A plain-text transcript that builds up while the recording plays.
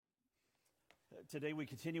Today we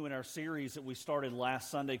continue in our series that we started last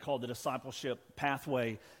Sunday called the Discipleship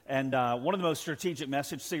Pathway. And one of the most strategic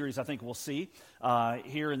message series I think we'll see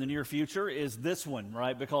here in the near future is this one,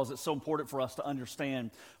 right? Because it's so important for us to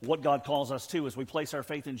understand what God calls us to as we place our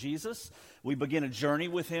faith in Jesus. We begin a journey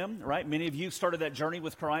with Him, right? Many of you started that journey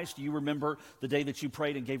with Christ. You remember the day that you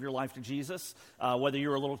prayed and gave your life to Jesus. Whether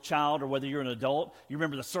you're a little child or whether you're an adult, you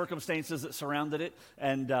remember the circumstances that surrounded it.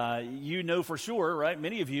 And you know for sure, right,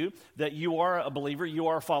 many of you, that you are a believer, you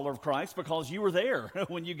are a follower of Christ because you were there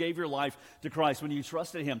when you gave your life to Christ, when you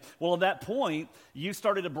trusted Him. Well, at that point, you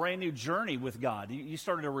started a brand new journey with God. You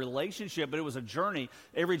started a relationship, but it was a journey.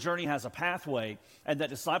 Every journey has a pathway, and that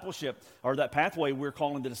discipleship, or that pathway, we're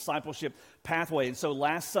calling the discipleship pathway. And so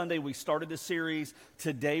last Sunday, we started this series.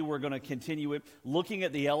 Today, we're going to continue it, looking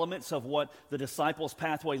at the elements of what the disciples'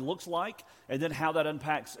 pathway looks like, and then how that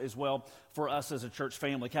unpacks as well for us as a church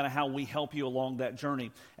family, kind of how we help you along that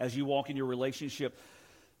journey as you walk in your relationship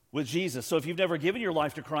with Jesus. So if you've never given your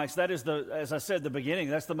life to Christ, that is as I said at the beginning,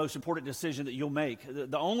 that's the most important decision that you'll make.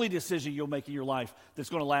 The only decision you'll make in your life that's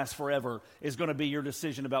going to last forever is going to be your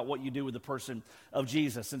decision about what you do with the person of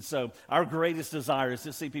Jesus. And so our greatest desire is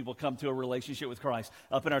to see people come to a relationship with Christ.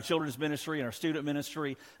 Up in our children's ministry and our student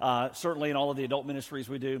ministry, certainly in all of the adult ministries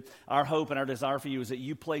we do, our hope and our desire for you is that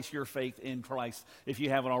you place your faith in Christ if you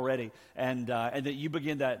haven't already, and that you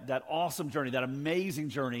begin that awesome journey, that amazing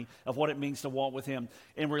journey of what it means to walk with Him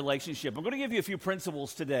in relationship. I'm going to give you a few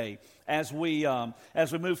principles today as we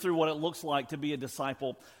move through what it looks like to be a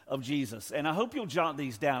disciple of Jesus. And I hope you'll jot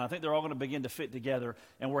these down. I think they're all going to begin to fit together,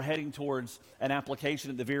 and we're heading towards an application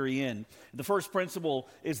at the very end. The first principle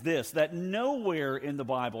is this, that nowhere in the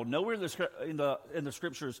Bible, nowhere in the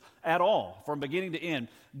Scriptures at all, from beginning to end,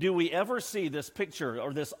 do we ever see this picture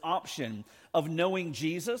or this option of knowing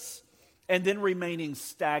Jesus and then remaining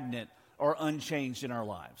stagnant or unchanged in our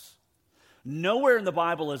lives. Nowhere in the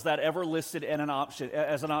Bible is that ever listed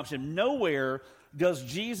as an option. Nowhere does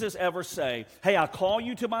Jesus ever say, hey, I call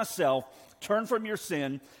you to myself, turn from your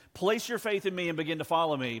sin, place your faith in me and begin to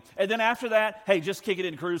follow me. And then after that, hey, just kick it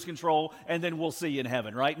in cruise control and then we'll see you in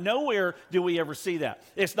heaven, right? Nowhere do we ever see that.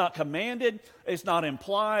 It's not commanded, it's not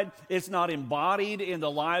implied, it's not embodied in the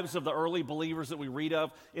lives of the early believers that we read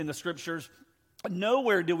of in the Scriptures.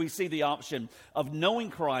 Nowhere do we see the option of knowing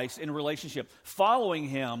Christ in relationship, following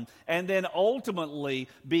Him, and then ultimately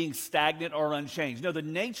being stagnant or unchanged. No, the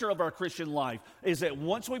nature of our Christian life is that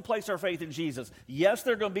once we place our faith in Jesus, yes,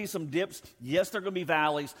 there are going to be some dips, yes, there are going to be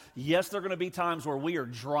valleys, yes, there are going to be times where we are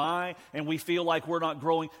dry and we feel like we're not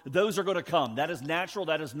growing. Those are going to come. That is natural,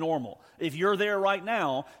 that is normal. If you're there right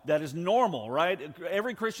now, that is normal, right?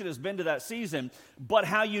 Every Christian has been to that season, but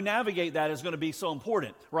how you navigate that is going to be so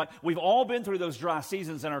important, right? We've all been through those dry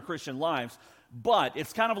seasons in our Christian lives, but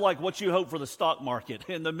it's kind of like what you hope for the stock market.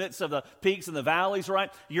 In the midst of the peaks and the valleys, right?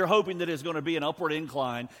 You're hoping that it's going to be an upward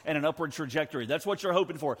incline and an upward trajectory. That's what you're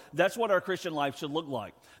hoping for. That's what our Christian life should look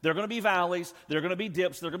like. There are going to be valleys, there are going to be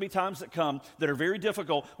dips, there are going to be times that come that are very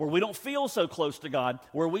difficult, where we don't feel so close to God,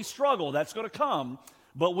 where we struggle. That's going to come.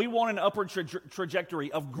 But we want an upward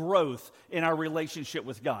trajectory of growth in our relationship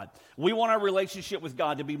with God. We want our relationship with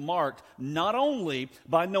God to be marked not only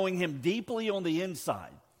by knowing Him deeply on the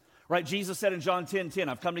inside, right? Jesus said in John 10:10,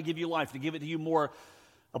 I've come to give you life, to give it to you more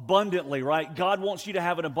abundantly, right? God wants you to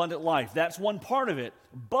have an abundant life. That's one part of it.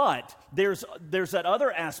 But there's that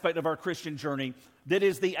other aspect of our Christian journey that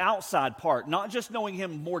is the outside part, not just knowing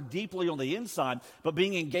Him more deeply on the inside, but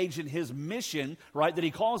being engaged in His mission, right, that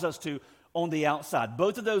He calls us to on the outside.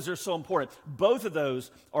 Both of those are so important. Both of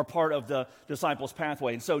those are part of the disciples'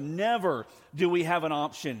 pathway. And so never do we have an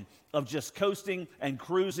option of just coasting and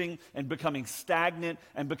cruising and becoming stagnant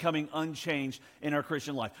and becoming unchanged in our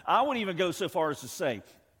Christian life. I wouldn't even go so far as to say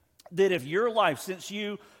that if your life, since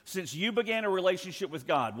you began a relationship with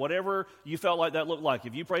God, whatever you felt like that looked like,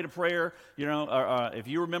 if you prayed a prayer, if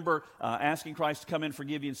you remember asking Christ to come in,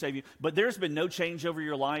 forgive you, and save you, but there's been no change over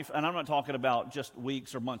your life, and I'm not talking about just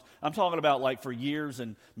weeks or months. I'm talking about like for years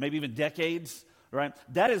and maybe even decades, right?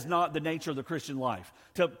 That is not the nature of the Christian life.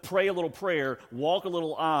 To pray a little prayer, walk a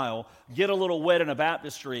little aisle, get a little wet in a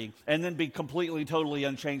baptistry, and then be completely, totally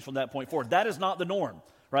unchanged from that point forward. That is not the norm.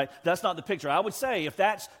 Right? That's not the picture. I would say if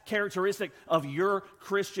that's characteristic of your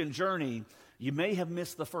Christian journey, you may have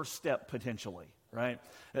missed the first step potentially, right?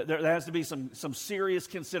 There has to be some serious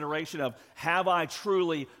consideration of, have I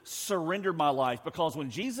truly surrendered my life? Because when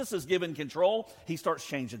Jesus is given control, He starts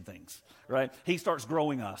changing things, right? He starts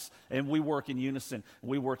growing us, and we work in unison.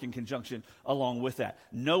 We work in conjunction along with that.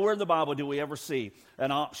 Nowhere in the Bible do we ever see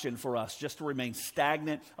an option for us just to remain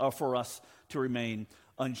stagnant or for us to remain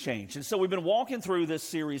unchanged. And so we've been walking through this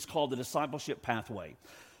series called the Discipleship Pathway.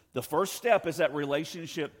 The first step is that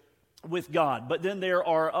relationship with God. But then there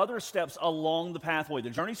are other steps along the pathway. The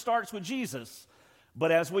journey starts with Jesus,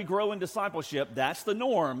 but as we grow in discipleship, that's the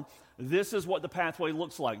norm. This is what the pathway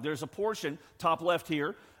looks like. There's a portion, top left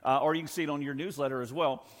here, or you can see it on your newsletter as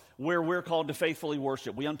well, where we're called to faithfully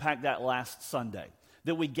worship. We unpacked that last Sunday,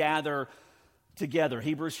 that we gather together.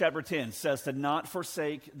 Hebrews chapter 10 says to not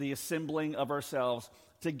forsake the assembling of ourselves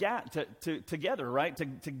together, right?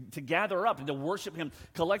 To gather up and to worship Him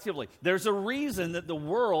collectively. There's a reason that the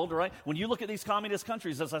world, right? When you look at these communist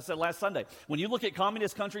countries, as I said last Sunday, when you look at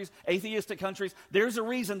communist countries, atheistic countries, there's a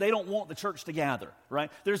reason they don't want the church to gather,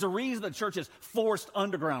 right? There's a reason the church is forced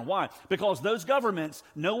underground. Why? Because those governments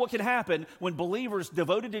know what can happen when believers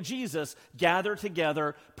devoted to Jesus gather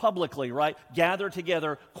together publicly, right? Gather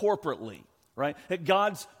together corporately. Right? That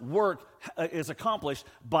God's work is accomplished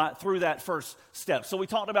through that first step. So we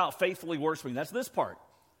talked about faithfully worshiping. That's this part.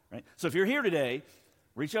 Right? So if you're here today,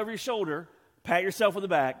 reach over your shoulder, pat yourself on the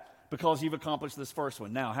back because you've accomplished this first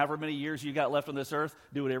one. Now, however many years you got left on this earth,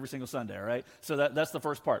 do it every single Sunday, all right? So that's the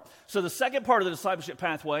first part. So the second part of the discipleship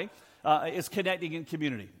pathway is connecting in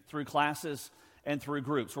community through classes and through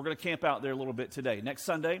groups. We're going to camp out there a little bit today. Next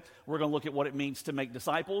Sunday, we're going to look at what it means to make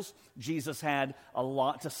disciples. Jesus had a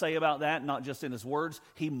lot to say about that, not just in His words.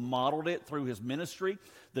 He modeled it through His ministry.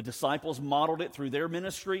 The disciples modeled it through their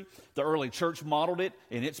ministry. The early church modeled it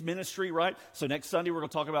in its ministry, right? So next Sunday, we're going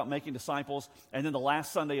to talk about making disciples. And then the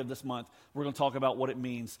last Sunday of this month, we're going to talk about what it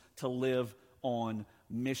means to live on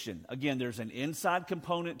mission. Again, there's an inside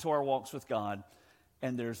component to our walks with God,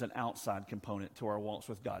 and there's an outside component to our walks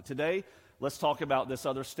with God. Today, let's talk about this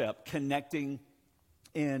other step, connecting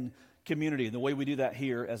in community. And the way we do that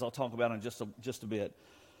here, as I'll talk about in just a bit,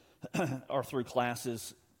 are through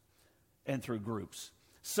classes and through groups.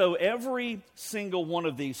 So every single one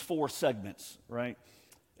of these four segments, right?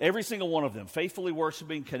 Every single one of them, faithfully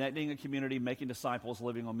worshiping, connecting in community, making disciples,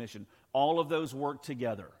 living on mission, all of those work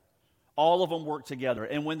together. All of them work together.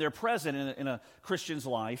 And when they're present in a Christian's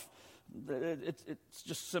life, it's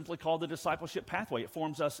just simply called the discipleship pathway. It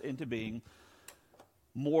forms us into being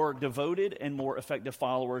more devoted and more effective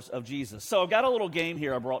followers of Jesus. So I've got a little game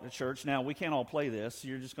here I brought to church. Now, we can't all play this.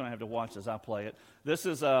 You're just going to have to watch as I play it. This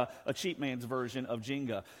is a cheap man's version of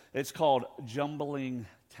Jenga. It's called Jumbling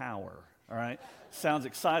Tower. All right? Sounds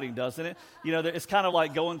exciting, doesn't it? You know, it's kind of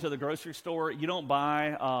like going to the grocery store. You don't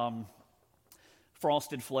buy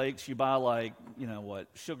Frosted Flakes, you buy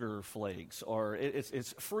sugar flakes, or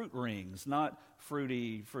it's fruit rings, not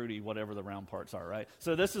fruity, whatever the round parts are, right?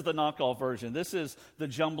 So this is the knockoff version. This is the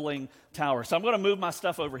Jumbling Tower. So I'm going to move my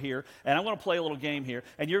stuff over here, and I'm going to play a little game here,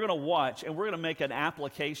 and you're going to watch, and we're going to make an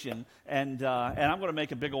application, and I'm going to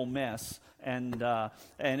make a big old mess, and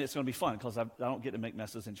it's going to be fun because I don't get to make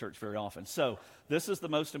messes in church very often. So this is the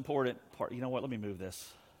most important part. You know what? Let me move this.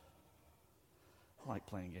 I like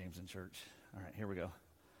playing games in church. All right, here we go.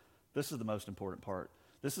 This is the most important part.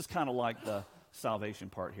 This is kind of like the salvation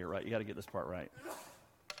part here, right? You got to get this part right.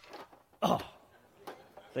 Oh,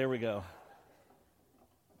 there we go.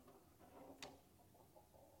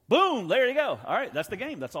 Boom, there you go. All right, that's the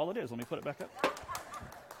game. That's all it is. Let me put it back up.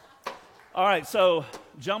 All right, so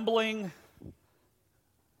Jumbling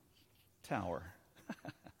Tower.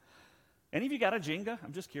 Any of you got a Jenga?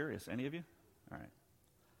 I'm just curious. Any of you? All right.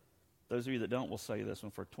 Those of you that don't, we'll sell you this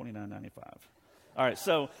one for $29.95. All right,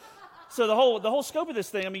 so the whole scope of this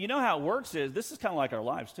thing, I mean, you know how it works is, this is kind of like our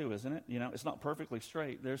lives too, isn't it? You know, it's not perfectly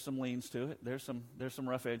straight. There's some leans to it. There's some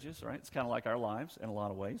rough edges, right? It's kind of like our lives in a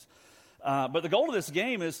lot of ways. But the goal of this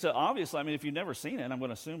game is to, obviously, I mean, if you've never seen it, I'm going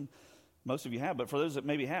to assume most of you have, but for those that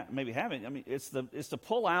maybe haven't, I mean, it's to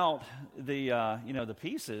pull out the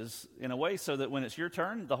pieces in a way so that when it's your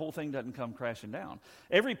turn, the whole thing doesn't come crashing down.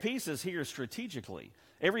 Every piece is here strategically.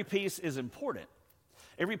 Every piece is important.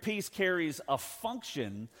 Every piece carries a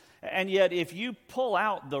function, and yet if you pull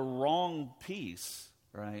out the wrong piece,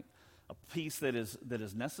 right, a piece that is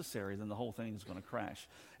necessary, then the whole thing is going to crash.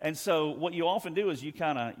 And so what you often do is you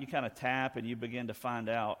kind of tap and you begin to find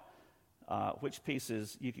out which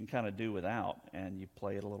pieces you can kind of do without, and you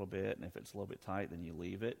play it a little bit, and if it's a little bit tight, then you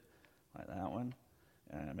leave it, like that one.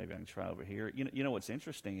 Maybe I can try over here. You know what's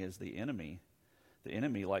interesting is the enemy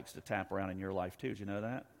likes to tap around in your life too. Did you know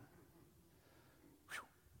that?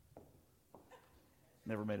 Whew.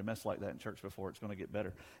 Never made a mess like that in church before. It's going to get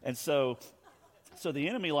better. And so the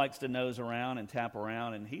enemy likes to nose around and tap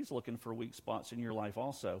around, and he's looking for weak spots in your life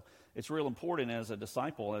also. It's real important as a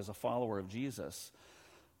disciple, as a follower of Jesus,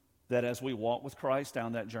 that as we walk with Christ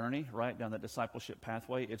down that journey, right, down that discipleship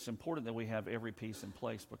pathway, it's important that we have every piece in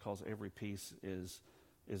place because every piece is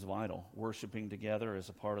is vital. Worshiping together as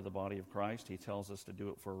a part of the body of Christ, he tells us to do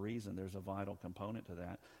it for a reason. There's a vital component to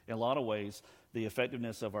that. In a lot of ways, the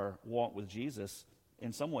effectiveness of our walk with Jesus,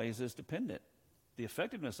 in some ways, is dependent. The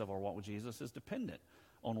effectiveness of our walk with Jesus is dependent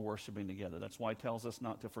on worshiping together. That's why he tells us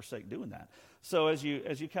not to forsake doing that. So as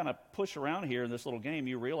you kind of push around here in this little game,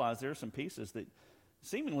 you realize there are some pieces that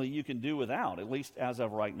seemingly you can do without, at least as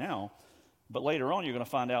of right now. But later on, you're going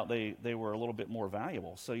to find out they were a little bit more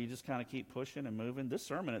valuable. So you just kind of keep pushing and moving. This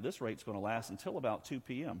sermon at this rate is going to last until about 2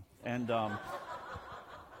 p.m. And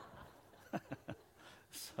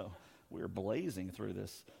so we're blazing through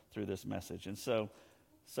this message. And so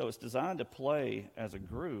it's designed to play as a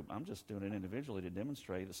group. I'm just doing it individually to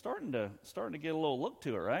demonstrate. It's starting to get a little look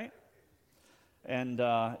to it, right? And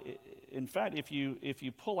in fact, if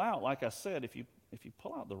you pull out, like I said, if you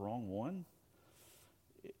pull out the wrong one,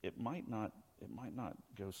 it might not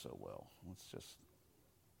go so well. Let's just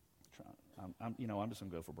try. I'm just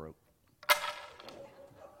gonna go for broke.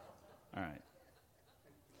 All right.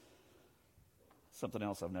 Something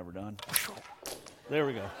else I've never done. There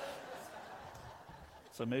we go.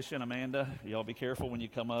 Submission, Amanda. Y'all be careful when you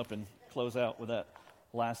come up and close out with that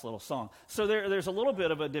last little song. So there's a little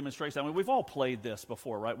bit of a demonstration. I mean, we've all played this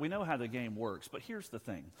before, right? We know how the game works. But here's the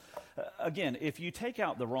thing. Again, if you take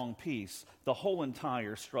out the wrong piece, the whole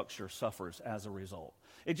entire structure suffers as a result.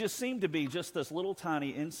 It just seemed to be just this little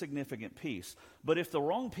tiny insignificant piece. But if the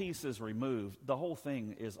wrong piece is removed, the whole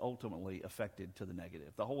thing is ultimately affected to the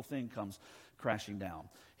negative. The whole thing comes crashing down.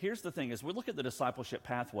 Here's the thing. As we look at the discipleship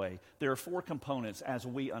pathway, there are 4 components as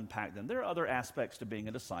we unpack them. There are other aspects to being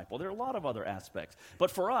a disciple. There are a lot of other aspects.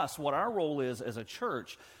 But for us, what our role is as a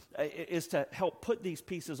church is to help put these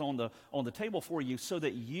pieces on the table for you so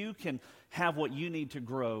that you can have what you need to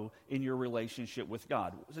grow in your relationship with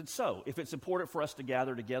God. And so, if it's important for us to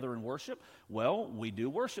gather together and worship, well, we do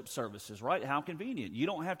worship services, right? How convenient. You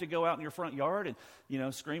don't have to go out in your front yard and,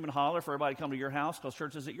 scream and holler for everybody to come to your house because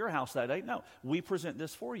church is at your house that day. No, we present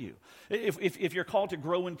this for you. If you're called to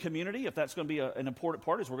grow in community, if that's going to be an important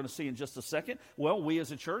part, as we're going to see in just a second, well, we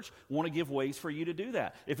as a church want to give ways for you to do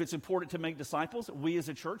that. If it's important to make disciples, we as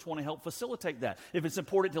a church want to help facilitate that. If it's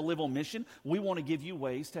important to live on mission, we want to give you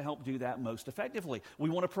ways to help do that most effectively. We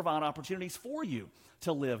want to provide opportunities for you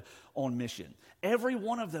to live on mission. Every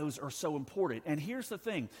one of those are so important. And here's the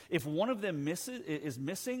thing. If one of them is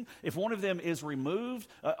missing, if one of them is removed,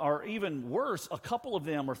 or even worse, a couple of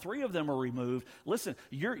them or 3 of them are removed, listen,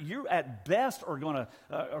 you at best are going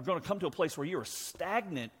to come to a place where you are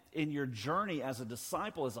stagnant in your journey as a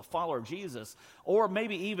disciple, as a follower of Jesus, or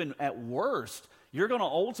maybe even at worst, you're going to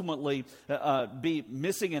ultimately be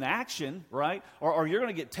missing in action, right? Or you're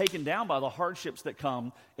going to get taken down by the hardships that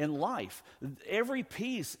come in life. Every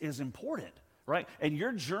piece is important, right? And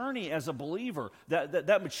your journey as a believer,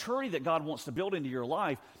 that maturity that God wants to build into your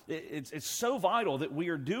life, it's so vital that we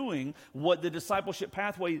are doing what the discipleship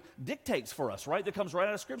pathway dictates for us, right? That comes right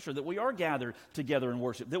out of Scripture, that we are gathered together in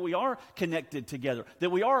worship, that we are connected together, that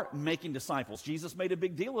we are making disciples. Jesus made a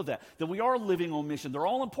big deal of that we are living on mission. They're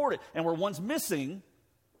all important. And where one's missing,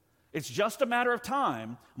 it's just a matter of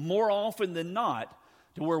time, more often than not,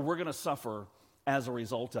 to where we're going to suffer as a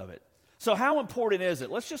result of it. So how important is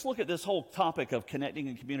it? Let's just look at this whole topic of connecting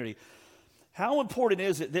in community. How important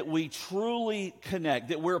is it that we truly connect,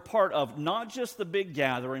 that we're a part of not just the big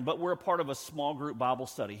gathering, but we're a part of a small group Bible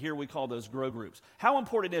study? Here we call those grow groups. How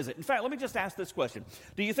important is it? In fact, let me just ask this question.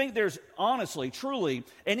 Do you think there's honestly, truly,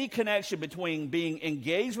 any connection between being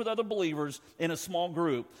engaged with other believers in a small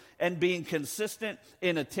group and being consistent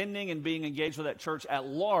in attending and being engaged with that church at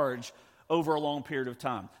large over a long period of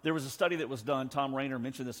time? There was a study that was done. Tom Rayner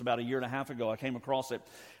mentioned this about a year and a half ago. I came across it.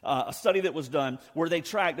 A study that was done where they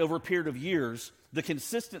tracked over a period of years the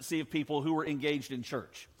consistency of people who were engaged in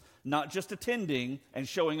church. Not just attending and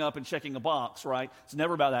showing up and checking a box, right? It's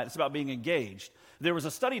never about that. It's about being engaged. There was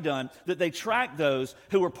a study done that they tracked those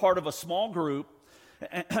who were part of a small group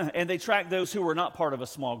and they tracked those who were not part of a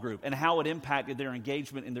small group and how it impacted their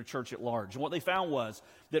engagement in their church at large. And what they found was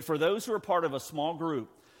that for those who were part of a small group,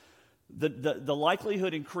 the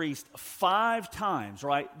likelihood increased 5 times,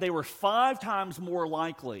 right? They were 5 times more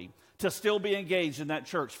likely to still be engaged in that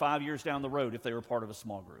church 5 years down the road if they were part of a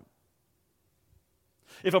small group.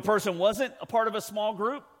 If a person wasn't a part of a small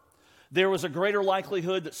group, there was a greater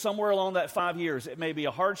likelihood that somewhere along that 5 years, it may be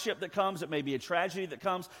a hardship that comes, it may be a tragedy that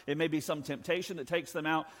comes, it may be some temptation that takes them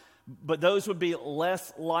out, but those would be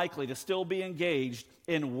less likely to still be engaged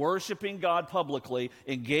in worshiping God publicly,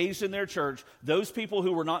 engaged in their church. Those people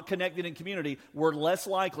who were not connected in community were less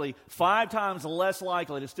likely, 5 times less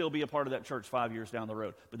likely to still be a part of that church 5 years down the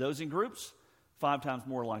road. But those in groups, 5 times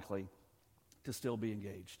more likely to still be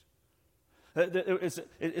engaged.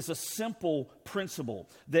 It's a simple principle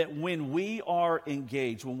that when we are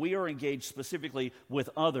engaged specifically with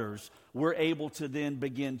others, we're able to then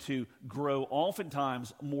begin to grow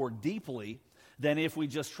oftentimes more deeply than if we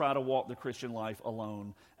just try to walk the Christian life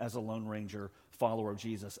alone as a Lone Ranger follower of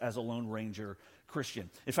Jesus, as a Lone Ranger Christian.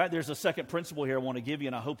 In fact, there's a second principle here I want to give you,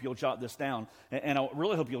 and I hope you'll jot this down, and I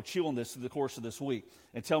really hope you'll chew on this through the course of this week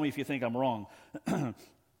and tell me if you think I'm wrong.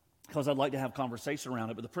 Because I'd like to have conversation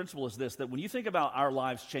around it. But the principle is this, that when you think about our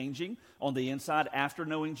lives changing on the inside after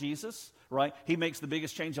knowing Jesus, right? He makes the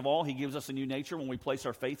biggest change of all. He gives us a new nature when we place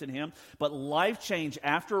our faith in Him. But life change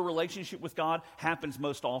after a relationship with God happens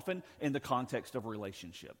most often in the context of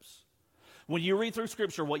relationships. When you read through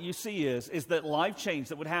Scripture, what you see is that life change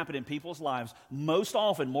that would happen in people's lives most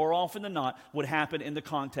often, more often than not, would happen in the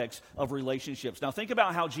context of relationships. Now think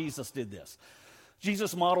about how Jesus did this.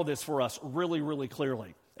 Jesus modeled this for us really, really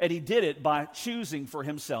clearly. And He did it by choosing for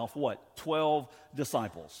Himself, what? 12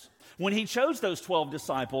 disciples. When He chose those 12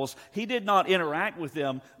 disciples, He did not interact with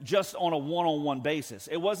them just on a one-on-one basis.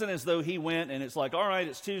 It wasn't as though He went and it's like, all right,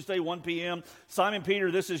 it's Tuesday, 1 p.m. Simon Peter,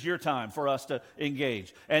 this is your time for us to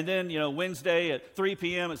engage. And then, Wednesday at 3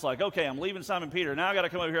 p.m., it's like, okay, I'm leaving Simon Peter. Now I got to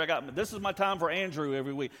come over here. This is my time for Andrew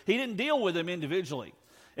every week. He didn't deal with them individually.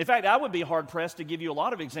 In fact, I would be hard-pressed to give you a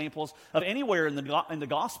lot of examples of anywhere in the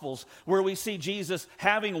Gospels where we see Jesus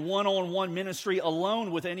having one-on-one ministry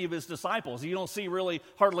alone with any of His disciples. You don't see really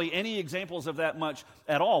hardly any examples of that much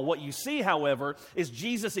at all. What you see, however, is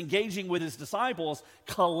Jesus engaging with His disciples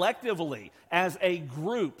collectively, as a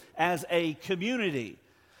group, as a community.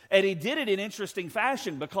 And He did it in interesting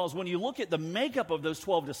fashion, because when you look at the makeup of those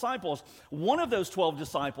 12 disciples, one of those 12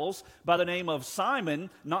 disciples, by the name of Simon,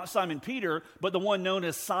 not Simon Peter, but the one known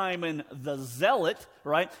as Simon the Zealot,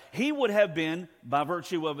 right? He would have been, by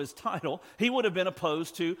virtue of his title, he would have been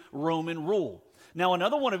opposed to Roman rule. Now,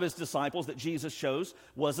 another one of His disciples that Jesus chose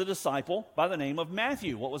was a disciple by the name of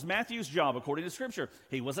Matthew. What was Matthew's job according to Scripture?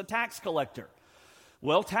 He was a tax collector.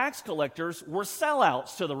 Well, tax collectors were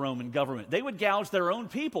sellouts to the Roman government. They would gouge their own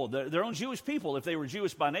people, their own Jewish people, if they were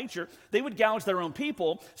Jewish by nature. They would gouge their own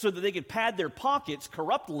people so that they could pad their pockets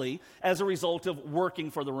corruptly as a result of working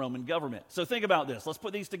for the Roman government. So think about this. Let's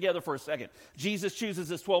put these together for a second. Jesus chooses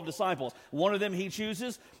His 12 disciples. One of them He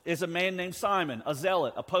chooses is a man named Simon, a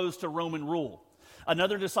zealot, opposed to Roman rule.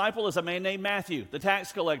 Another disciple is a man named Matthew, the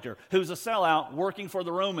tax collector, who's a sellout working for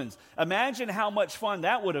the Romans. Imagine how much fun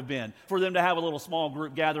that would have been for them to have a little small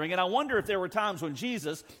group gathering. And I wonder if there were times when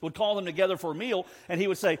Jesus would call them together for a meal and He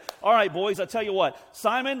would say, all right, boys, I tell you what,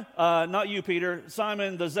 Simon, not you, Peter,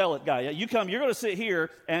 Simon the zealot guy, you come, you're going to sit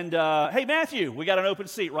here, and hey, Matthew, we got an open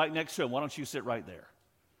seat right next to him. Why don't you sit right there?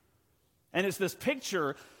 And it's this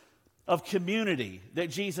picture of community that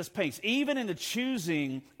Jesus paints. Even in the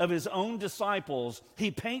choosing of His own disciples, He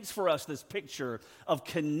paints for us this picture of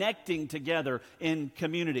connecting together in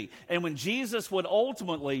community. And when Jesus would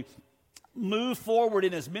ultimately move forward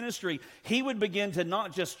in His ministry, He would begin to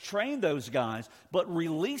not just train those guys, but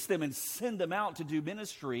release them and send them out to do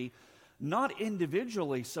ministry, not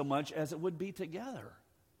individually so much as it would be together.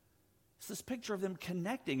 It's this picture of them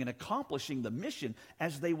connecting and accomplishing the mission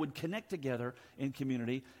as they would connect together in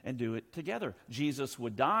community and do it together. Jesus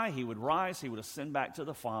would die, He would rise, He would ascend back to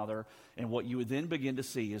the Father, and what you would then begin to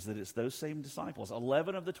see is that it's those same disciples,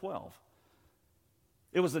 11 of the 12.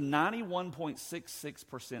 It was a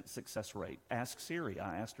 91.66% success rate. Ask Siri.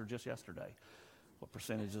 I asked her just yesterday, what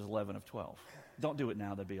percentage is 11 of 12? Don't do it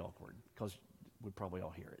now, that'd be awkward, because we'd probably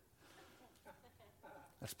all hear it.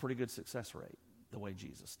 That's a pretty good success rate, the way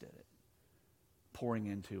Jesus did it. Pouring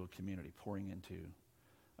into a community, pouring into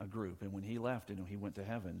a group. And when He left and He went to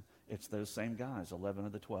heaven, it's those same guys, 11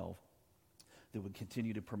 of the 12, that would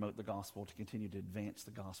continue to promote the gospel, to continue to advance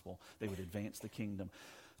the gospel. They would advance the kingdom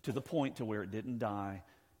to the point to where it didn't die.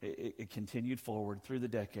 It continued forward through the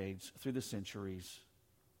decades, through the centuries,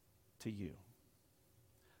 to you.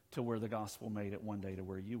 To where the gospel made it one day to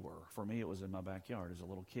where you were. For me, it was in my backyard as a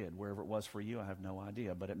little kid. Wherever it was for you, I have no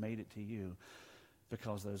idea. But it made it to you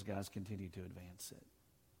because those guys continued to advance it.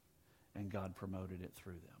 And God promoted it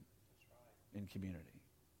through them in community.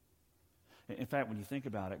 In fact, when you think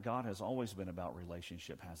about it, God has always been about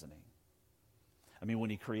relationship, hasn't He? I mean, when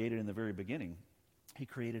He created in the very beginning, He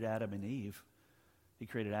created Adam and Eve. He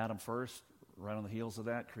created Adam first. Right on the heels of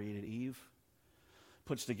that, created Eve.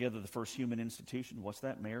 Puts together the first human institution. What's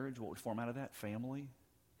that? Marriage. What would form out of that? Family.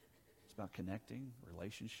 It's about connecting,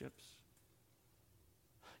 relationships.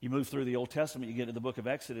 You move through the Old Testament, you get to the book of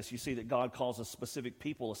Exodus, you see that God calls a specific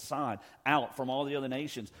people aside, out from all the other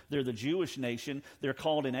nations. They're the Jewish nation. They're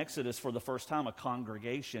called in Exodus for the first time a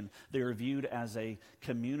congregation. They're viewed as a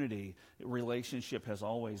community. Relationship has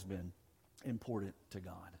always been important to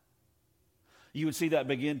God. You would see that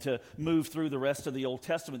begin to move through the rest of the Old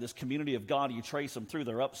Testament, this community of God. You trace them through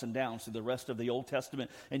their ups and downs through the rest of the Old Testament,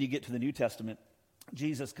 and you get to the New Testament.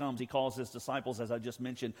 Jesus comes, he calls his disciples, as I just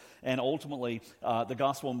mentioned, and ultimately the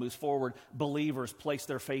gospel moves forward. Believers place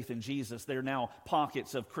their faith in Jesus. There are now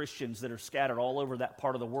pockets of Christians that are scattered all over that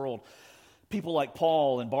part of the world. People like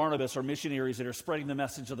Paul and Barnabas are missionaries that are spreading the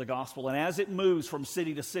message of the gospel. And as it moves from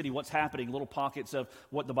city to city, what's happening? Little pockets of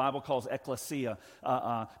what the Bible calls ecclesia,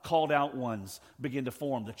 called out ones, begin to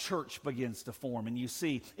form. The church begins to form. And you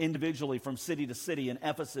see individually from city to city in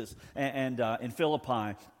Ephesus and in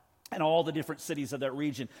Philippi, and all the different cities of that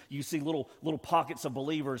region, you see little pockets of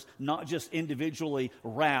believers, not just individually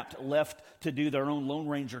wrapped, left to do their own Lone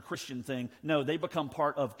Ranger Christian thing. No, they become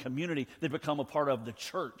part of community. They become a part of the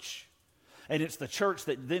church. And it's the church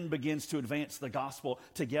that then begins to advance the gospel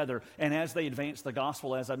together. And as they advance the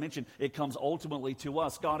gospel, as I mentioned, it comes ultimately to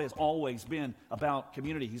us. God has always been about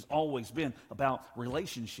community. He's always been about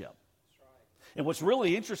relationship. And what's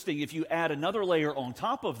really interesting, if you add another layer on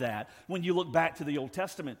top of that, when you look back to the Old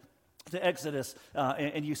Testament, to Exodus,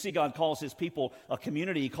 and you see God calls his people a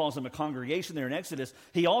community. He calls them a congregation there in Exodus.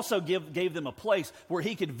 He also gave them a place where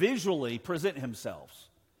he could visually present himself.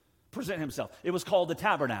 It was called the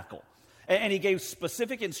tabernacle. And he gave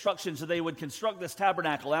specific instructions that they would construct this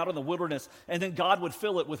tabernacle out in the wilderness, and then God would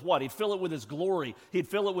fill it with what? He'd fill it with his glory. He'd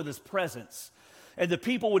fill it with his presence. And the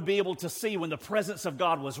people would be able to see when the presence of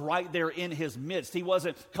God was right there in his midst. He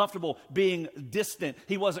wasn't comfortable being distant.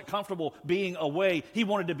 He wasn't comfortable being away. He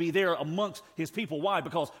wanted to be there amongst his people. Why?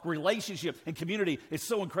 Because relationship and community is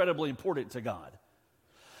so incredibly important to God.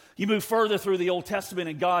 You move further through the Old Testament,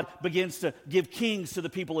 and God begins to give kings to the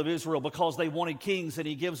people of Israel because they wanted kings, and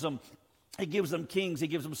he gives them kings. He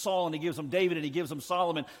gives them Saul, and he gives them David, and he gives them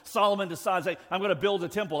Solomon. Solomon decides, hey, I'm going to build a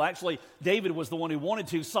temple. Actually, David was the one who wanted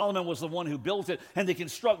to. Solomon was the one who built it, and they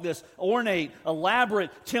construct this ornate, elaborate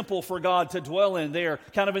temple for God to dwell in there,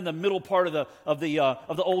 kind of in the middle part of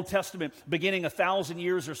the Old Testament, beginning 1,000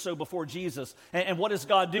 years or so before Jesus. And what does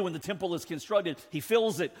God do when the temple is constructed? He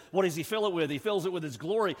fills it. What does he fill it with? He fills it with his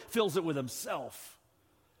glory, fills it with himself.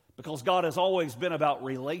 Because God has always been about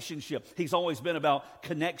relationship. He's always been about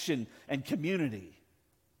connection and community.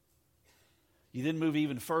 You then move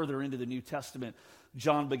even further into the New Testament.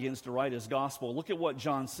 John begins to write his gospel. Look at what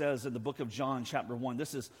John says in the book of John, chapter 1.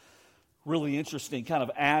 This is really interesting, kind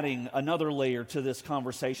of adding another layer to this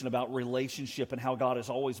conversation about relationship and how God has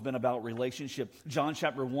always been about relationship. John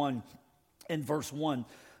chapter 1 and verse 1.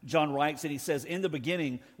 John writes and he says, in the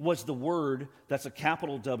beginning was the Word, that's a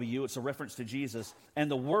capital W, it's a reference to Jesus, and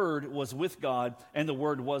the Word was with God, and the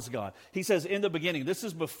Word was God. He says, in the beginning, this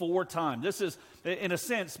is before time. This is, in a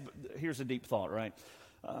sense, here's a deep thought, right?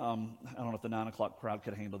 I don't know if the 9 o'clock crowd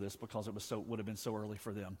could handle this because it would have been so early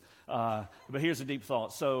for them. But here's a deep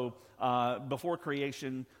thought. So before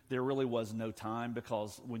creation, there really was no time,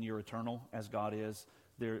 because when you're eternal, as God is,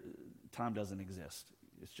 time doesn't exist.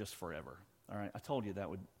 It's just forever. All right, I told you that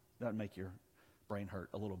would make your brain hurt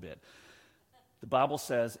a little bit. The Bible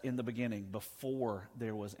says in the beginning, before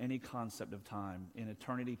there was any concept of time, in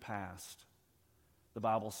eternity past, the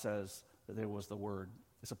Bible says that there was the Word.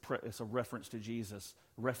 It's a reference to Jesus,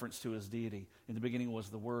 reference to his deity. In the beginning was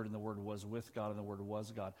the Word, and the Word was with God, and the Word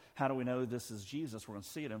was God. How do we know this is Jesus? We're going to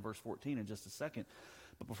see it in verse 14 in just a second.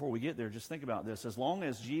 But before we get there, just think about this. As long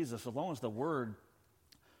as the Word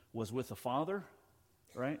was with the Father,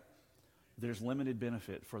 right? There's limited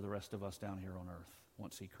benefit for the rest of us down here on earth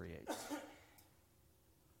once he creates.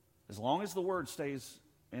 As long as the Word stays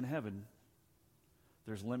in heaven,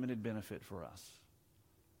 there's limited benefit for us.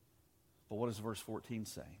 But what does verse 14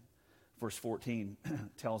 say? Verse 14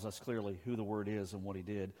 tells us clearly who the Word is and what he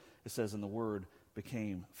did. It says, and the Word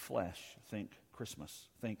became flesh. Think Christmas.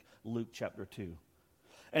 Think Luke chapter 2.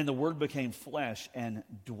 And the Word became flesh and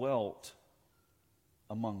dwelt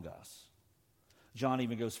among us. John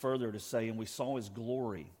even goes further to say, and we saw his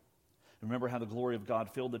glory. Remember how the glory of God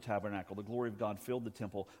filled the tabernacle. The glory of God filled the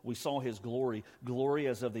temple. We saw his glory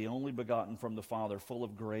as of the only begotten from the Father, full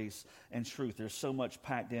of grace and truth. There's so much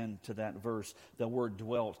packed into that verse. The word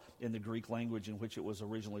dwelt in the Greek language in which it was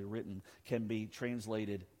originally written can be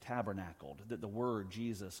translated tabernacled. That the word,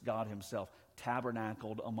 Jesus, God himself,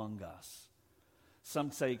 tabernacled among us.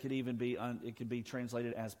 Some say it could even be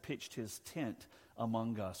translated as pitched his tent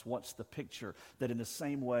among us. What's the picture? That in the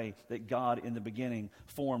same way that God in the beginning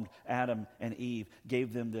formed Adam and Eve,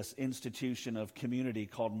 gave them this institution of community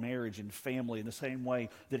called marriage and family, in the same way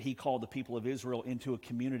that he called the people of Israel into a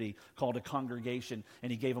community called a congregation,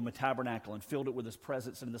 and he gave them a tabernacle and filled it with his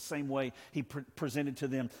presence. And in the same way, he presented to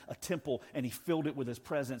them a temple and he filled it with his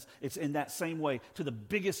presence. It's in that same way, to the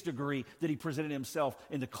biggest degree, that he presented himself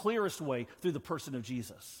in the clearest way through the person of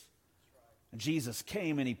Jesus. And Jesus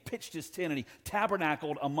came and he pitched his tent and he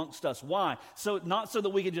tabernacled amongst us. Why? So not so that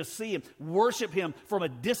we can just see him, worship him from a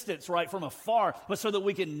distance, right, from afar, but so that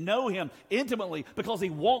we can know him intimately, because he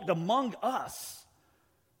walked among us.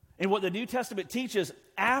 And what the New Testament teaches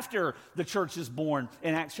after the church is born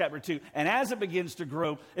in Acts chapter 2, and as it begins to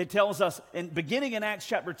grow, it tells us, beginning in Acts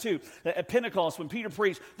chapter 2, at Pentecost, when Peter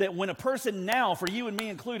preached, that when a person now, for you and me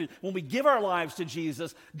included, when we give our lives to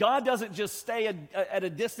Jesus, God doesn't just stay at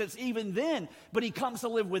a distance even then, but he comes to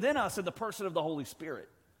live within us in the person of the Holy Spirit.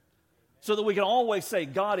 So that we can always say,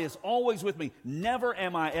 God is always with me. Never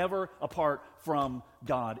am I ever apart from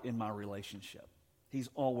God in my relationship. He's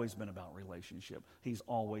always been about relationship. He's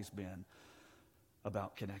always been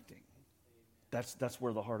about connecting. That's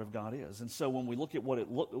where the heart of God is. And so when we look at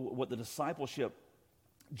what the discipleship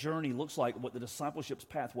journey looks like, what the discipleship's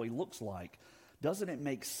pathway looks like, doesn't it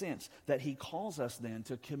make sense that he calls us then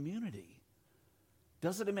to community?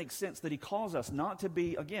 Doesn't it make sense that he calls us not to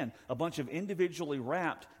be, again, a bunch of individually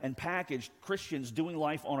wrapped and packaged Christians doing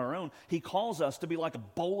life on our own? He calls us to be like a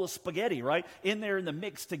bowl of spaghetti, right? In there in the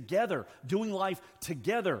mix together, doing life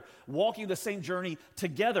together, walking the same journey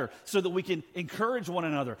together, so that we can encourage one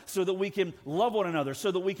another, so that we can love one another,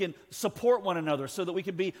 so that we can support one another, so that we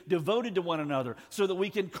can be devoted to one another, so that we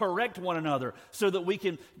can correct one another, so that we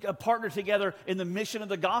can partner together in the mission of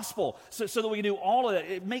the gospel, so that we can do all of that.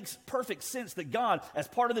 It makes perfect sense that God, as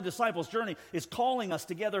part of the disciples' journey, is calling us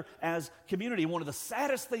together as community. And one of the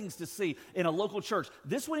saddest things to see in a local church,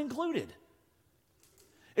 this one included,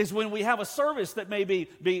 is when we have a service that maybe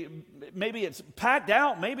it's packed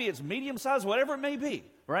out, maybe it's medium-sized, whatever it may be,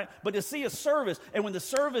 right? But to see a service, and when the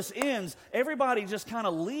service ends, everybody just kind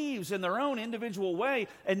of leaves in their own individual way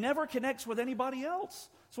and never connects with anybody else.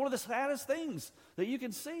 It's one of the saddest things that you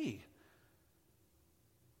can see.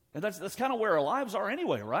 And that's kind of where our lives are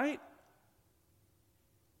anyway, right?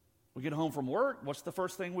 We get home from work, what's the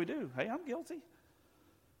first thing we do? Hey, I'm guilty.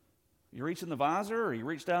 You reach in the visor, or you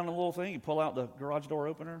reach down in a little thing, you pull out the garage door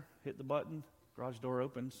opener, hit the button, garage door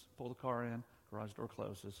opens, pull the car in, garage door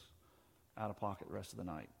closes, out of pocket the rest of the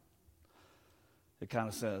night. It kind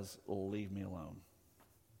of says, leave me alone.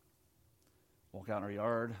 Walk out in our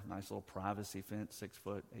yard, nice little privacy fence, 6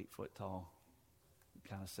 foot, 8 foot tall. It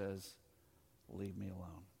kind of says, leave me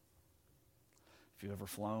alone. If you've ever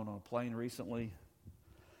flown on a plane recently,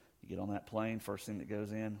 you get on that plane, first thing that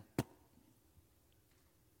goes in,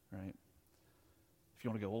 right? If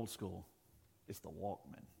you want to go old school, it's the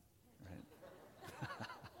Walkman, right?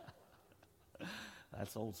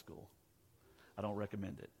 That's old school. I don't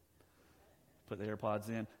recommend it. Put the AirPods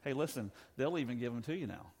in. Hey, listen, they'll even give them to you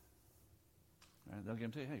now. Right? They'll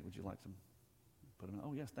give them to you. Hey, would you like some? Put them in.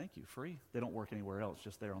 Oh, yes, thank you. Free. They don't work anywhere else,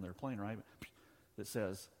 just there on their plane, right? That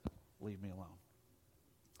says, leave me alone.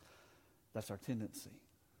 That's our tendency.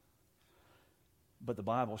 But the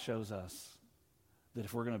Bible shows us that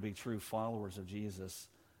if we're going to be true followers of Jesus,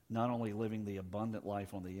 not only living the abundant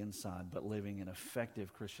life on the inside, but living an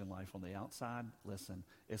effective Christian life on the outside, listen,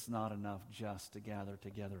 it's not enough just to gather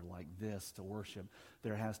together like this to worship.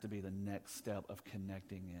 There has to be the next step of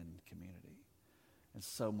connecting in community. And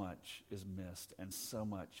so much is missed and so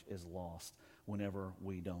much is lost whenever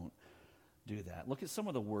we don't do that. Look at some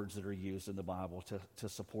of the words that are used in the Bible to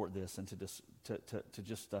support this and to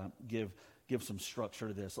just give some structure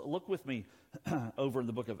to this. Look with me over in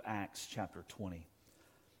the book of Acts chapter 20.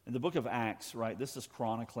 In the book of Acts, right, this is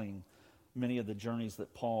chronicling many of the journeys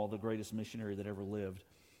that Paul, the greatest missionary that ever lived,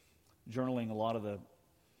 journaling a lot of the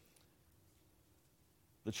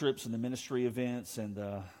trips and the ministry events and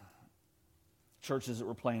the churches that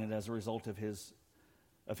were planted as a result of his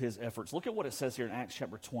efforts. Look at what it says here in Acts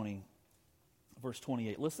chapter 20, verse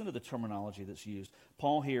 28. Listen to the terminology that's used.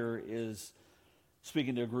 Paul here is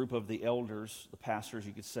speaking to a group of the elders, the pastors,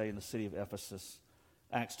 you could say, in the city of Ephesus.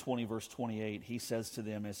 Acts 20, verse 28, he says to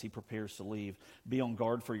them as he prepares to leave, be on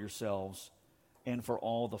guard for yourselves and for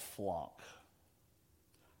all the flock.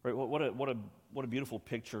 Right? What a beautiful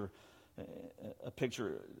picture,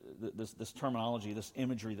 this terminology, this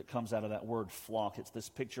imagery that comes out of that word flock. It's this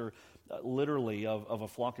picture literally of a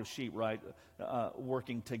flock of sheep, right?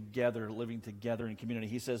 Working together, living together in community.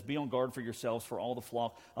 He says, be on guard for yourselves, for all the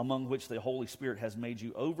flock among which the Holy Spirit has made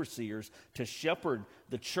you overseers to shepherd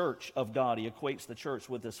the church of God. He equates the church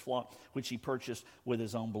with this flock which he purchased with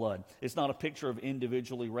his own blood. It's not a picture of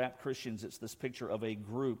individually wrapped Christians. It's this picture of a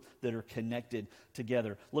group that are connected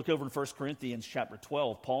together. Look over in 1 Corinthians chapter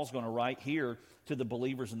 12. Paul's going to write here to the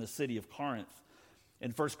believers in the city of Corinth.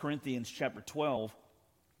 In 1 Corinthians chapter 12,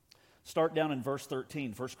 start down in verse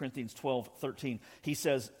 13, 1 Corinthians 12:13. He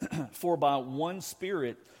says, "For by one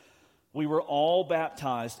Spirit we were all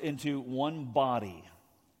baptized into one body.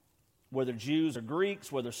 Whether Jews or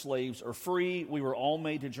Greeks, whether slaves or free, we were all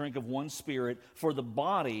made to drink of one Spirit. For the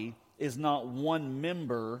body is not one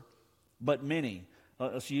member, but many."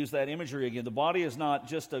 Let's use that imagery again. The body is not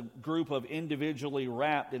just a group of individually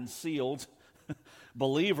wrapped and sealed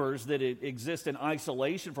believers that exist in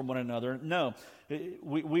isolation from one another. No,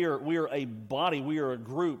 we are a body. We are a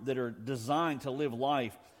group that are designed to live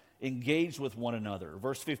life engaged with one another.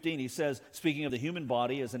 Verse 15, he says, speaking of the human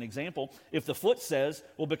body as an example, if the foot says,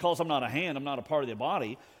 well, because I'm not a hand, I'm not a part of the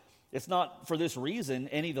body, it's not for this reason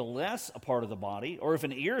any the less a part of the body. Or if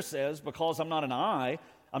an ear says, because I'm not an eye,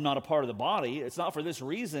 I'm not a part of the body, it's not for this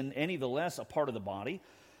reason any the less a part of the body.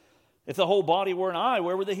 If the whole body were an eye,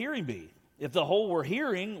 where would the hearing be? If the whole were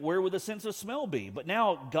hearing, where would the sense of smell be? But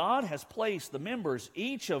now God has placed the members,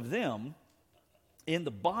 each of them, in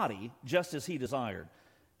the body just as he desired.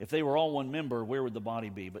 If they were all one member, where would the body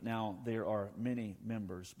be? But now there are many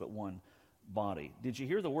members, but one body. Did you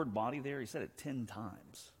hear the word body there? He said it 10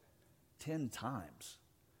 times. 10 times.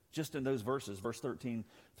 Just in those verses, verse 13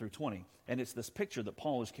 through 20. And it's this picture that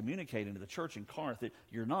Paul is communicating to the church in Corinth, that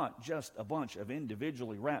you're not just a bunch of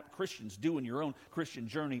individually wrapped Christians doing your own Christian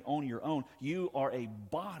journey on your own. You are a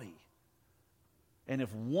body. And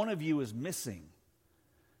if one of you is missing,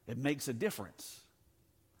 it makes a difference.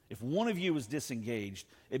 If one of you is disengaged,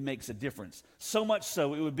 it makes a difference. So much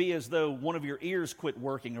so, it would be as though one of your ears quit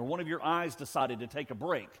working or one of your eyes decided to take a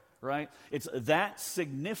break. Right? It's that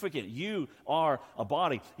significant. You are a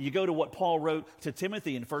body. You go to what Paul wrote to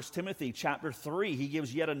Timothy in 1 Timothy chapter 3. He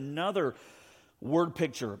gives yet another word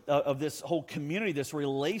picture of this whole community, this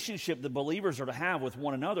relationship the believers are to have with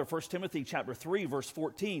one another. 1 Timothy chapter 3, verse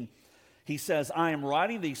 14. He says, I am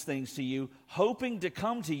writing these things to you, hoping to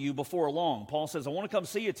come to you before long. Paul says, I want to come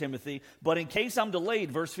see you, Timothy, but in case I'm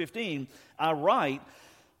delayed, verse 15, I write,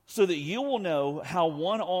 so that you will know how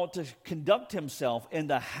one ought to conduct himself in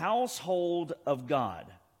the household of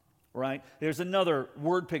God. Right? There's another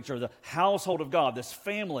word picture, the household of God, this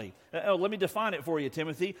family. Let me define it for you,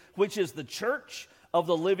 Timothy, which is the church of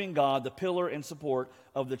the living God, the pillar and support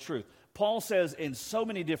of the truth. Paul says in so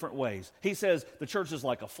many different ways. He says the church is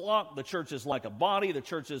like a flock, the church is like a body, the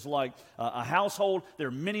church is like a household. There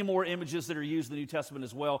are many more images that are used in the New Testament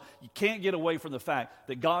as well. You can't get away from the fact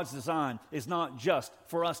that God's design is not just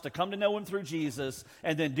for us to come to know Him through Jesus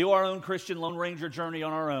and then do our own Christian Lone Ranger journey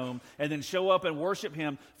on our own and then show up and worship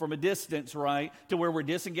Him from a distance, right, to where we're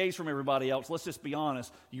disengaged from everybody else. Let's just be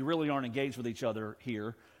honest, you really aren't engaged with each other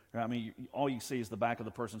here. I mean, all you see is the back of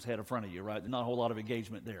the person's head in front of you, right? There's not a whole lot of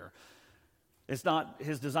engagement there. It's not,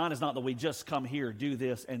 His design is not that we just come here, do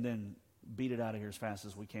this, and then beat it out of here as fast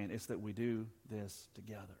as we can. It's that we do this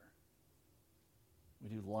together. We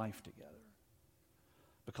do life together.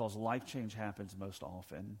 Because life change happens most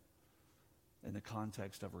often in the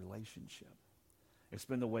context of relationship. It's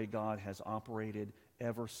been the way God has operated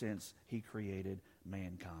ever since He created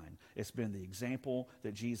mankind. It's been the example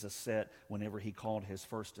that Jesus set whenever He called His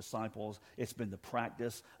first disciples. It's been the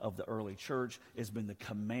practice of the early church. It's been the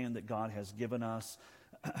command that God has given us.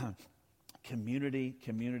 Community,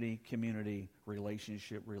 community, community,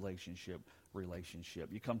 relationship, relationship, relationship.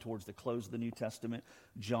 You come towards the close of the New Testament.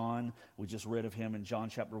 John, we just read of him in John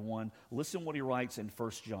chapter 1. Listen what he writes in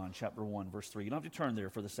 1 John chapter 1, verse 3. You don't have to turn there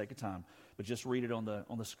for the sake of time, but just read it on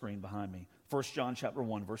the screen behind me. 1 John chapter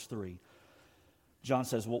 1, verse 3. John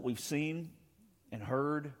says, what we've seen and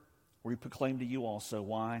heard, we proclaim to you also.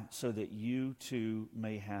 Why? So that you too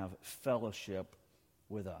may have fellowship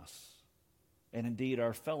with us. And indeed,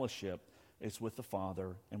 our fellowship is with the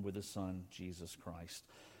Father and with His Son, Jesus Christ.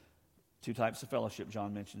 Two types of fellowship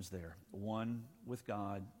John mentions there. One with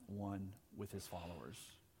God, one with His followers.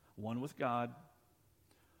 One with God,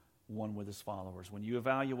 one with His followers. When you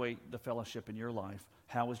evaluate the fellowship in your life,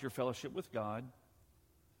 how is your fellowship with God?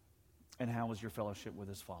 And how is your fellowship with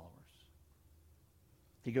His followers?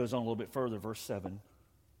 He goes on a little bit further, verse 7,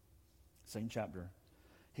 same chapter.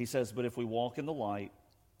 He says, but if we walk in the light,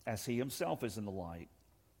 as He Himself is in the light,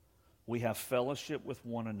 we have fellowship with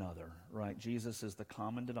one another, right? Jesus is the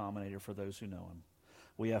common denominator for those who know Him.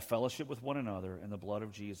 We have fellowship with one another, and the blood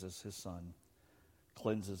of Jesus, His Son,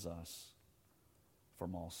 cleanses us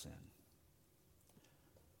from all sin.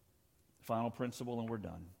 Final principle, and we're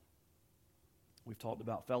done. We've talked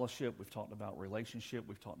about fellowship. We've talked about relationship.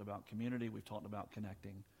 We've talked about community. We've talked about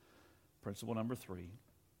connecting. Principle number 3,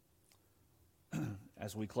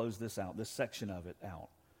 as we close this out, this section of it out,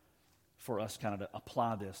 for us kind of to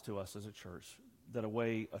apply this to us as a church, that a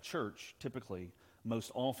way a church typically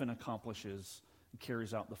most often accomplishes and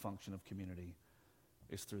carries out the function of community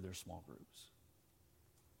is through their small groups.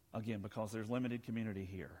 Again, because there's limited community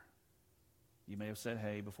here. You may have said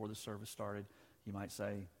hey before the service started. You might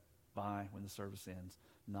say bye when the service ends.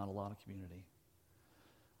 Not a lot of community.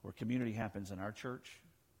 Where community happens in our church,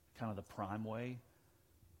 kind of the prime way,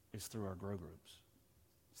 is through our grow groups.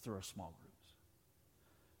 It's through our small groups.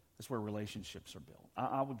 It's where relationships are built.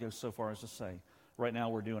 I would go so far as to say, right now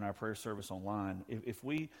we're doing our prayer service online. If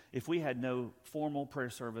we had no formal prayer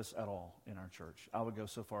service at all in our church, I would go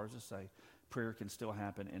so far as to say prayer can still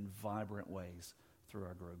happen in vibrant ways through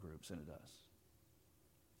our grow groups, and it does.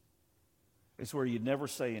 It's where you'd never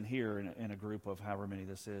say in here in a group of however many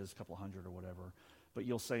this is, a couple hundred or whatever, but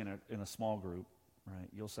you'll say in a small group, right?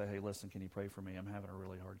 You'll say, hey, listen, can you pray for me? I'm having a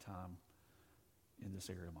really hard time in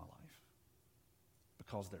this area of my life.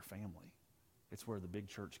 Because they're family. It's where the big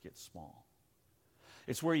church gets small.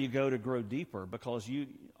 It's where you go to grow deeper, because you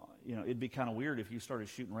know, it'd be kind of weird if you started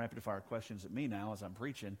shooting rapid fire questions at me now as I'm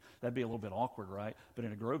preaching. That'd be a little bit awkward, right? But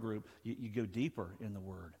in a grow group, you go deeper in the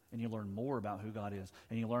Word, and you learn more about who God is,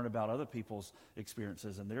 and you learn about other people's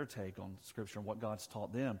experiences and their take on Scripture and what God's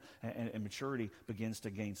taught them, and maturity begins to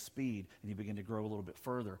gain speed, and you begin to grow a little bit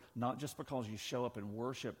further, not just because you show up and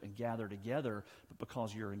worship and gather together, but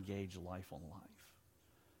because you're engaged life on life.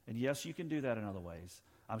 And yes, you can do that in other ways.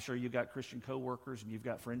 I'm sure you've got Christian coworkers, and you've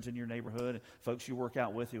got friends in your neighborhood, folks you work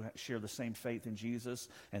out with who share the same faith in Jesus,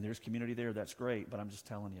 and there's community there. That's great, but I'm just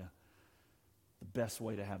telling you, the best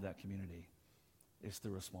way to have that community is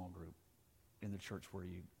through a small group in the church where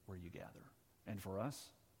you gather. And for us,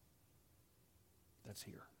 that's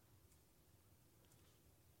here.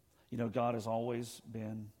 You know, God has always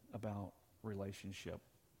been about relationship,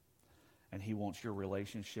 and He wants your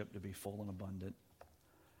relationship to be full and abundant.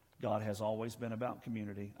 God has always been about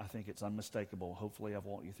community. I think it's unmistakable. Hopefully I've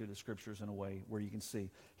walked you through the Scriptures in a way where you can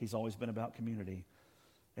see He's always been about community.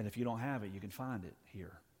 And if you don't have it, you can find it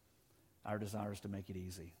here. Our desire is to make it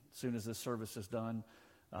easy. As soon as this service is done,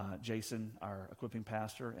 Jason, our equipping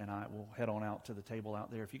pastor, and I will head on out to the table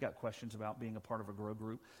out there. If you got questions about being a part of a grow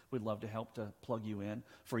group, we'd love to help to plug you in.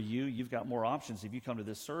 For you, you've got more options. If you come to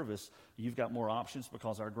this service, you've got more options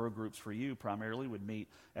because our grow groups for you primarily would meet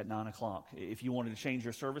at 9 o'clock. If you wanted to change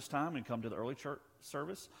your service time and come to the early church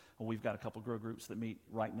service, well, we've got a couple grow groups that meet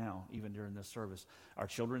right now, even during this service. Our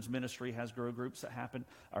children's ministry has grow groups that happen.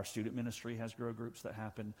 Our student ministry has grow groups that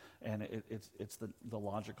happen. And it's the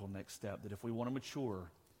logical next step that if we want to mature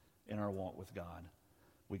in our walk with God,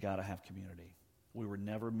 we got to have community. We were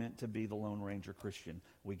never meant to be the Lone Ranger Christian.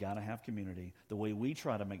 We got to have community. The way we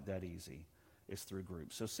try to make that easy is through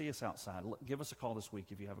groups. So see us outside. Give us a call this week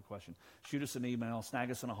if you have a question. Shoot us an email,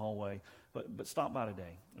 snag us in a hallway, but stop by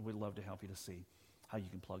today, and we'd love to help you to see how you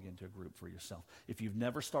can plug into a group for yourself. If you've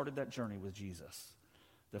never started that journey with Jesus,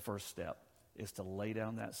 the first step is to lay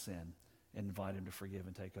down that sin and invite Him to forgive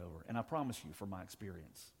and take over. And I promise you, from my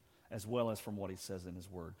experience, as well as from what He says in His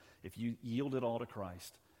Word, if you yield it all to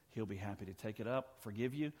Christ, He'll be happy to take it up,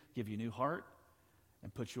 forgive you, give you a new heart,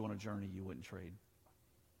 and put you on a journey you wouldn't trade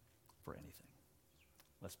for anything.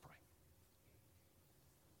 Let's pray.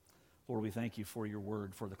 Lord, we thank You for Your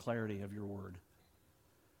Word, for the clarity of Your Word.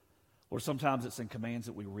 Lord, sometimes it's in commands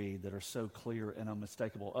that we read that are so clear and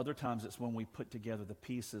unmistakable. Other times it's when we put together the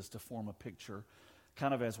pieces to form a picture,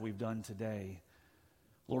 kind of as we've done today.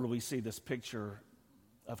 Lord, we see this picture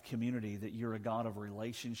of community, that You're a God of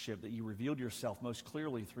relationship, that You revealed Yourself most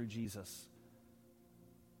clearly through Jesus.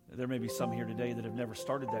 There may be some here today that have never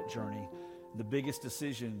started that journey. The biggest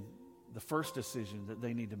decision, the first decision that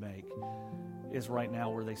they need to make is right now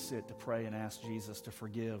where they sit, to pray and ask Jesus to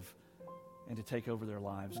forgive and to take over their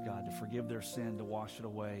lives, God, to forgive their sin, to wash it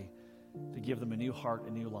away, to give them a new heart,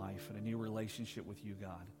 a new life, and a new relationship with You,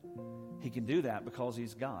 God. He can do that because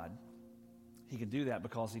He's God. He can do that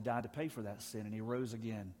because He died to pay for that sin, and He rose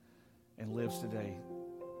again and lives today.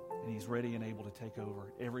 And He's ready and able to take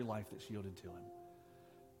over every life that's yielded to Him.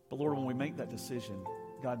 But Lord, when we make that decision,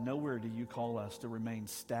 God, nowhere do You call us to remain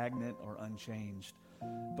stagnant or unchanged,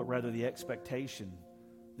 but rather the expectation,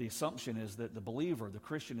 the assumption is that the believer, the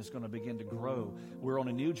Christian, is going to begin to grow. We're on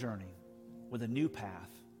a new journey with a new path.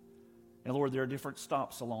 And Lord, there are different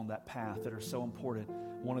stops along that path that are so important.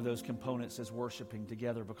 One of those components is worshiping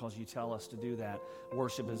together, because You tell us to do that.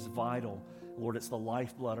 Worship is vital. Lord, it's the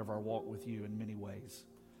lifeblood of our walk with You in many ways.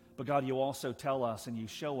 But God, you also tell us and you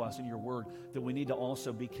show us in your word that we need to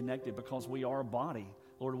also be connected because we are a body.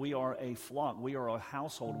 Lord, we are a flock. We are a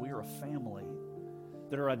household. We are a family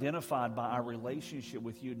that are identified by our relationship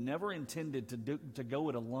with you, never intended to go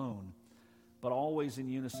it alone, but always in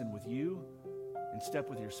unison with you, in step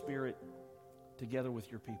with your Spirit, together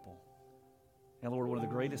with your people. And Lord, one of the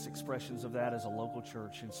greatest expressions of that is a local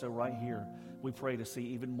church. And so right here, we pray to see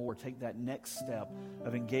even more, take that next step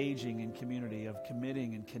of engaging in community, of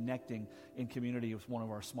committing and connecting in community with one of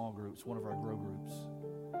our small groups, one of our grow groups.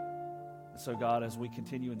 And so God, as we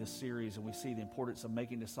continue in this series and we see the importance of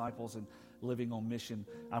making disciples and living on mission,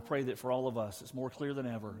 I pray that for all of us, it's more clear than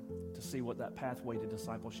ever to see what that pathway to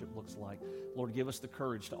discipleship looks like. Lord, give us the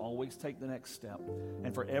courage to always take the next step.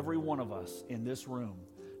 And for every one of us in this room,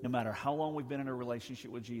 no matter how long we've been in a relationship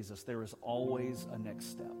with Jesus, there is always a next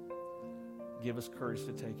step. Give us courage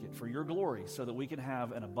to take it for your glory so that we can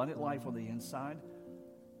have an abundant life on the inside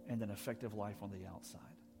and an effective life on the outside.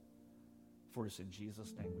 For it's in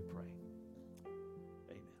Jesus' name we pray.